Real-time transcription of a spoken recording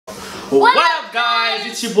What up, guys?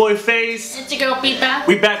 It's your boy Face. It's your girl Pita.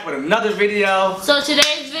 We back with another video. So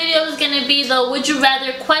today's video is gonna be the would you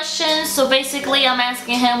rather questions. So basically, I'm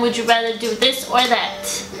asking him, would you rather do this or that?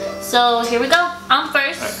 So here we go. I'm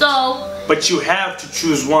first. Right. So. But you have to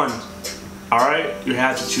choose one. All right, you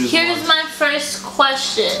have to choose one. Here's my first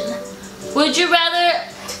question. Would you rather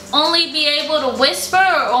only be able to whisper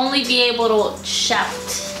or only be able to shout?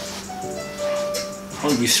 I'm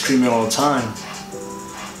gonna be screaming all the time.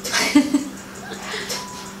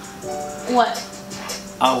 What?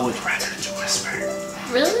 I would rather to whisper.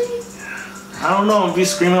 Really? I don't know. I'm be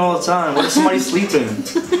screaming all the time. What if somebody's sleeping?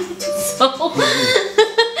 So.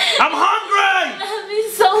 I'm hungry. That'd be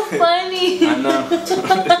so funny. I know.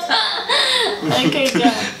 Okay, go.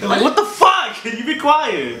 They're like, what the fuck? Can you be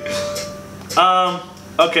quiet?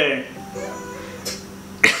 Okay.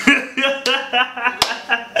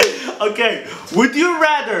 Okay. Would you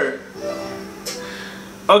rather?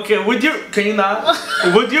 Okay, can you not?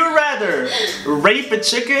 Would you rather rape a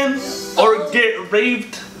chicken or get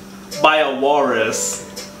raped by a walrus?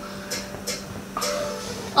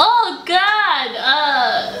 Oh God!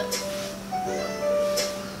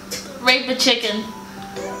 Rape a chicken.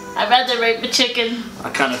 I'd rather rape a chicken. I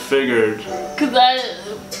kind of figured. Cause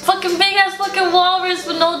fucking big ass fucking walrus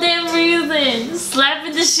for no damn reason,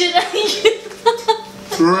 slapping the shit out of you.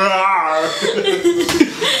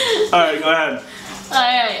 Alright, go ahead.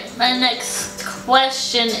 Alright, my next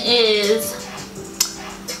question is,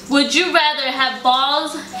 would you rather have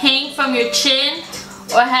balls hang from your chin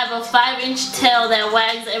or have a 5-inch tail that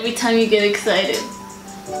wags every time you get excited?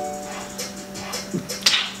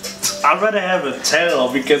 I'd rather have a tail,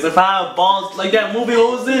 because if I have balls, like that movie,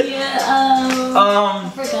 what was it? Yeah, I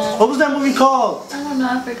forgot. What was that movie called? I don't know,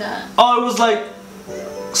 I forgot. Oh, it was like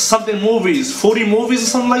something movies, 40 movies or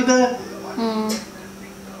something like that.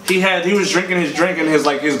 He was drinking his drink and his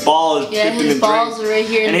balls dipped in the drink. Balls were right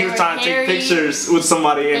here, and he was trying to take pictures with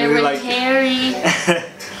somebody, and they like hairy.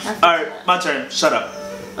 Alright, my turn. Shut up.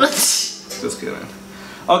 Just kidding.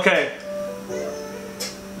 Okay.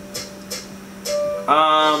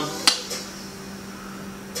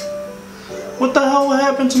 What the hell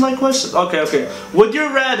happened to my question? Okay. Would you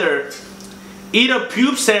rather eat a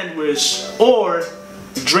pube sandwich or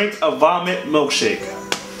drink a vomit milkshake?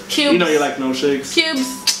 Pubes. You know you like milkshakes.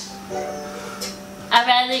 Pubes. I'd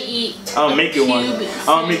rather eat. I'll make you one.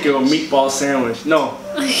 I'll make you a meatball sandwich. No,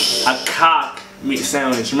 a cock meat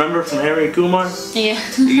sandwich. Remember from Harry and Kumar? Yeah.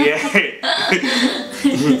 Yeah.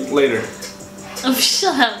 Later. Oh,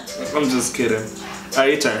 shut up. I'm just kidding.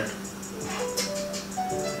 Alright, your turn.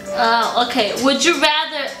 Okay. Would you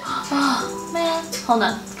rather? Oh man, hold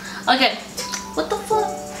on. Okay. What the fuck?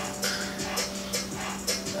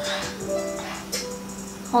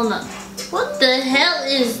 Hold on. What the hell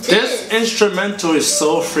is this? This instrumental is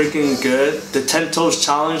so freaking good. The 10 Toes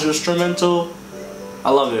Challenge instrumental.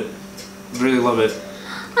 I love it. Really love it.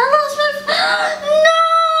 I lost my... No!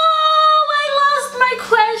 I lost my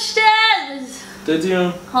questions! Did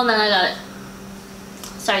you? Hold on, I got it.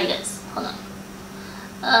 Sorry guys. Hold on.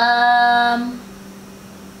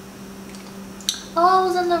 Oh, I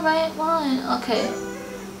was on the right one. Okay.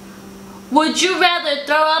 Would you rather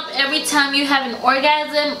throw up every time you have an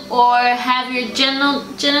orgasm or have your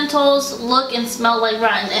genitals look and smell like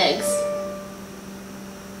rotten eggs?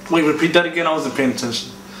 Wait, repeat that again? I wasn't paying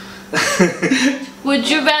attention. Would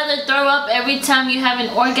you rather throw up every time you have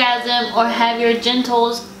an orgasm or have your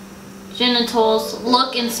genitals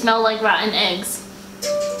look and smell like rotten eggs?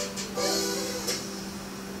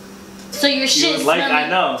 So your shit you like? I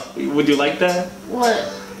know. Would you like that?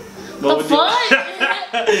 What? What the fuck?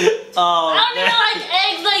 Oh, I don't even like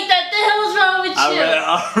eggs like that. The hell's wrong with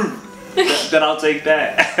you? Then I'll take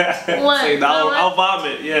that. What? Say, I'll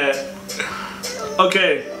vomit. Yeah.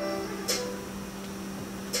 Okay.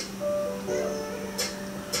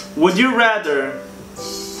 Would you rather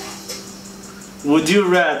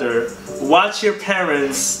watch your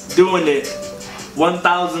parents doing it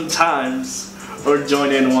 1,000 times or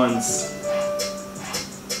join in once?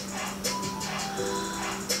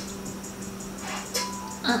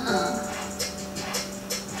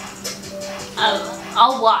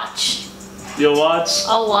 I'll watch. You'll watch?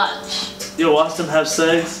 I'll watch. You'll watch them have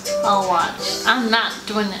sex? I'll watch. I'm not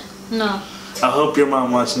doing it. No. I hope your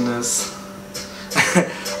mom watching this.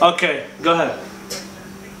 Okay, go ahead.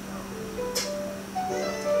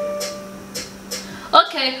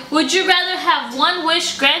 Okay, would you rather have 1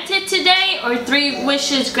 wish granted today or 3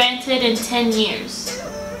 wishes granted in 10 years?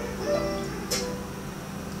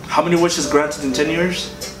 How many wishes granted in 10 years?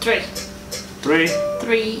 3. 3?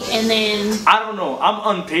 3, and then... I don't know,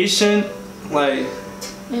 I'm impatient, like...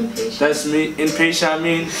 Impatient. That's me, impatient I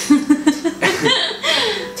mean.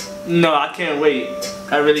 No, I can't wait.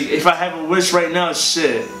 If I have a wish right now,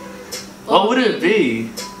 shit. What would it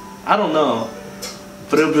be? I don't know.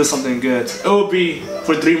 But it would be something good. It would be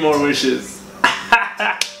for 3 more wishes.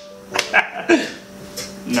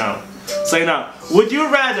 No. Say no. Would you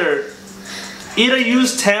rather eat a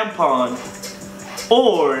used tampon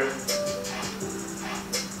or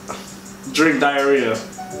drink diarrhea?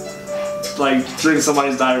 Like drink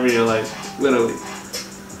somebody's diarrhea, like literally.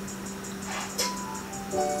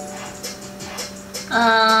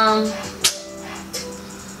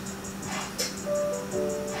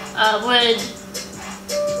 I would.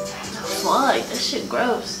 Fuck, that shit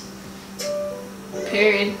gross.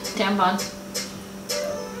 Period. Tampon.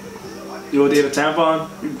 You would eat a tampon?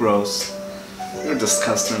 You gross. You're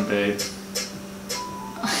disgusting, babe.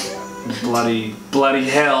 bloody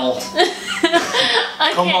hell.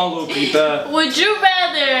 Okay. Come on, Lupita. Would you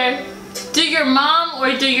rather do your mom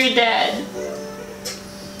or do your dad?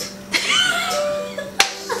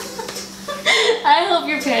 I hope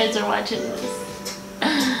your parents are watching this.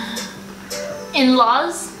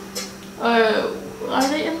 In-laws? Or are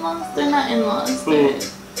they in-laws? They're not in-laws. They're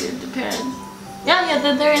the parents. Yeah,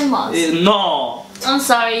 they're in-laws. No. I'm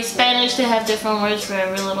sorry, Spanish, they have different words for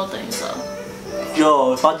every little thing, so.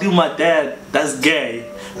 Yo, if I do my dad, that's gay.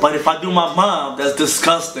 But if I do my mom, that's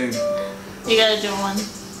disgusting. You gotta do one.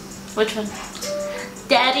 Which one?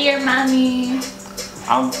 Daddy or mommy?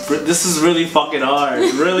 This is really fucking hard.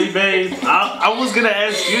 Really, babe? I was gonna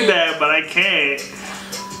ask you that, but I can't.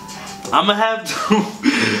 I'm gonna have to.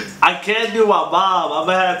 I can't do my mom. I'm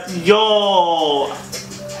gonna have to. Yo!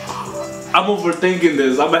 I'm overthinking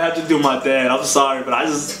this. I'm gonna have to do my dad. I'm sorry, but I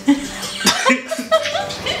just.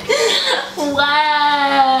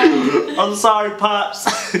 Wow! I'm sorry, Pops.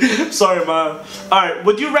 Sorry, Mom. Alright,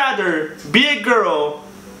 would you rather be a girl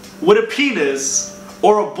with a penis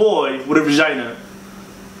or a boy with a vagina?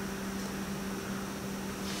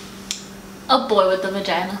 A boy with a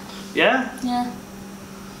vagina. Yeah? Yeah.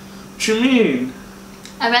 What you mean?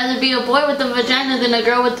 I'd rather be a boy with a vagina than a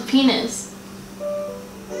girl with a penis.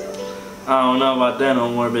 I don't know about that no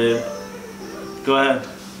more, babe. Go ahead.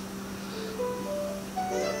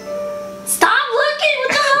 Stop looking!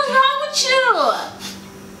 What the hell's wrong with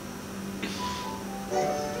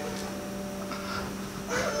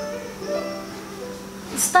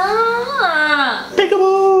you? Stop!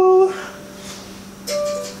 Peekaboo!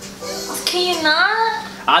 Can you not?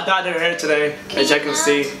 I dyed her hair today, as you can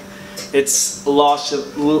see. It's flawless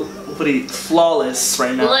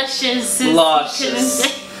right now. Luscious.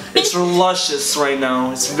 Luscious. It's luscious right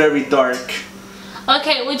now. It's very dark.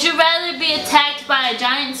 Okay, would you rather be attacked by a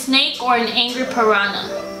giant snake or an angry piranha?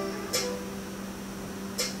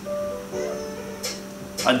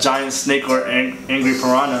 A giant snake or angry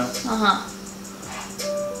piranha? Uh-huh.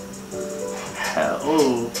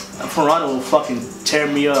 Oh, a piranha will fucking tear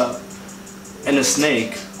me up. And a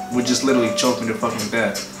snake would just literally choke me to fucking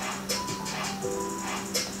death.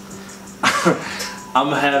 I'm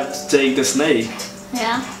gonna have to take the snake.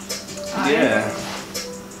 Yeah? Right. Yeah.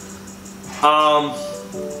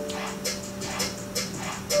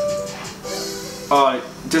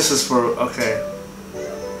 This is for, okay.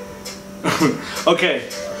 Okay.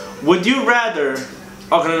 Would you rather,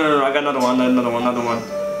 okay, no, I got another one.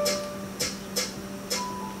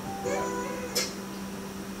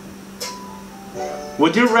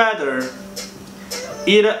 Would you rather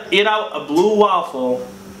eat out a blue waffle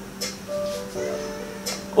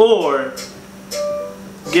or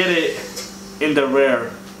get it in the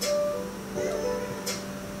rear?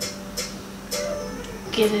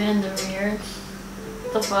 Get it in the rear?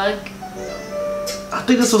 The fuck? I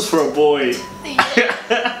think this was for a boy.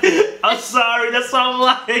 I'm sorry, that's what I'm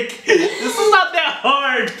like. This is not that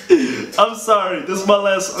hard. I'm sorry. This is my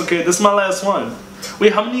last, okay, this is my last one.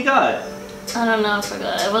 Wait, how many you got? I don't know, I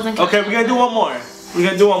forgot. I wasn't Okay, we're gonna do one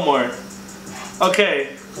more.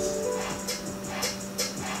 Okay.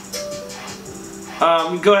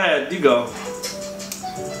 Go ahead, you go.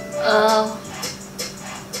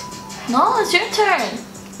 No, it's your turn.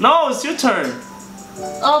 No, it's your turn.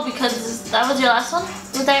 Oh, because that was your last one?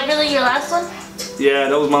 Was that really your last one? Yeah,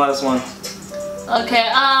 that was my last one. Okay,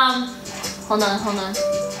 hold on.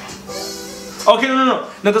 Okay, no,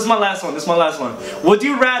 this is my last one. Would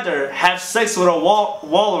you rather have sex with a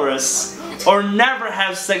walrus or never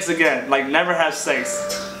have sex again? Like, never have sex?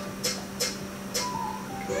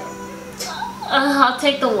 I'll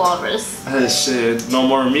take the walrus. Shit, no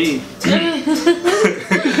more me.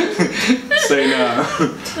 Say no.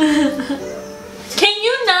 Can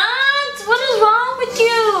you not? What is wrong with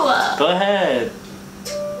you? Go ahead.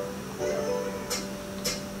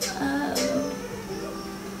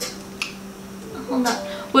 Hold on.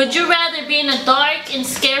 Would you rather be in a dark and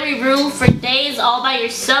scary room for days all by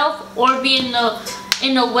yourself, or be in a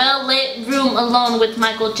well-lit room alone with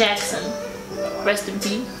Michael Jackson? Rest in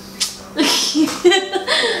peace.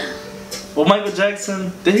 Well, Michael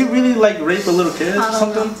Jackson, did he really like rape a little kid or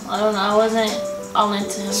something? I don't know. I wasn't all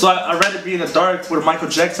into him. So I'd rather be in the dark with Michael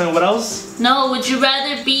Jackson. What else? No, would you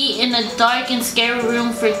rather be in a dark and scary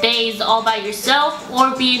room for days all by yourself,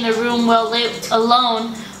 or be in a room well lit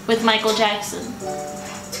alone with Michael Jackson?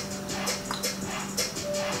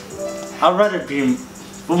 I'd rather be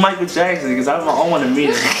with Michael Jackson because I want to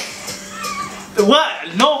meet him.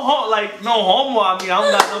 What? No homo. I mean, I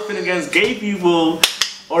don't got nothing against gay people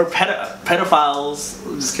or pedophiles.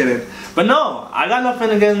 I'm just kidding. But no, I got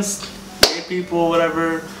nothing against gay people,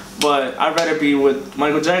 whatever. But I'd rather be with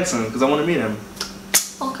Michael Jackson because I want to meet him.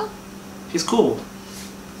 Okay. He's cool.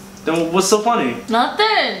 Then what's so funny?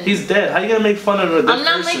 Nothing. He's dead. How you gonna make fun of a dead I'm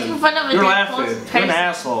not person? making fun of a You're dead laughing. person. You're an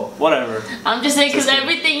asshole. Whatever. I'm just saying because Just kidding.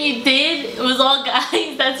 everything you did was all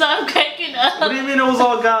guys. That's why I'm cracking up. What do you mean it was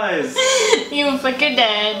all guys? You were fucking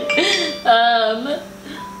dead.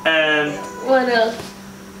 And What else?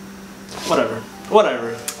 whatever.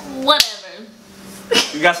 Whatever.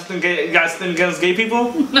 You got something gay? You got something against gay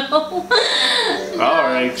people? No.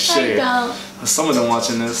 Alright, shit. I don't. Some of them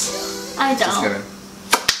watching this. I Just don't. kidding.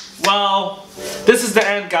 Well, this is the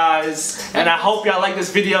end, guys, and I hope y'all like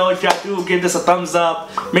this video. If y'all do, give this a thumbs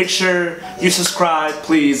up. Make sure you subscribe,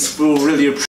 please. We'll really appreciate it.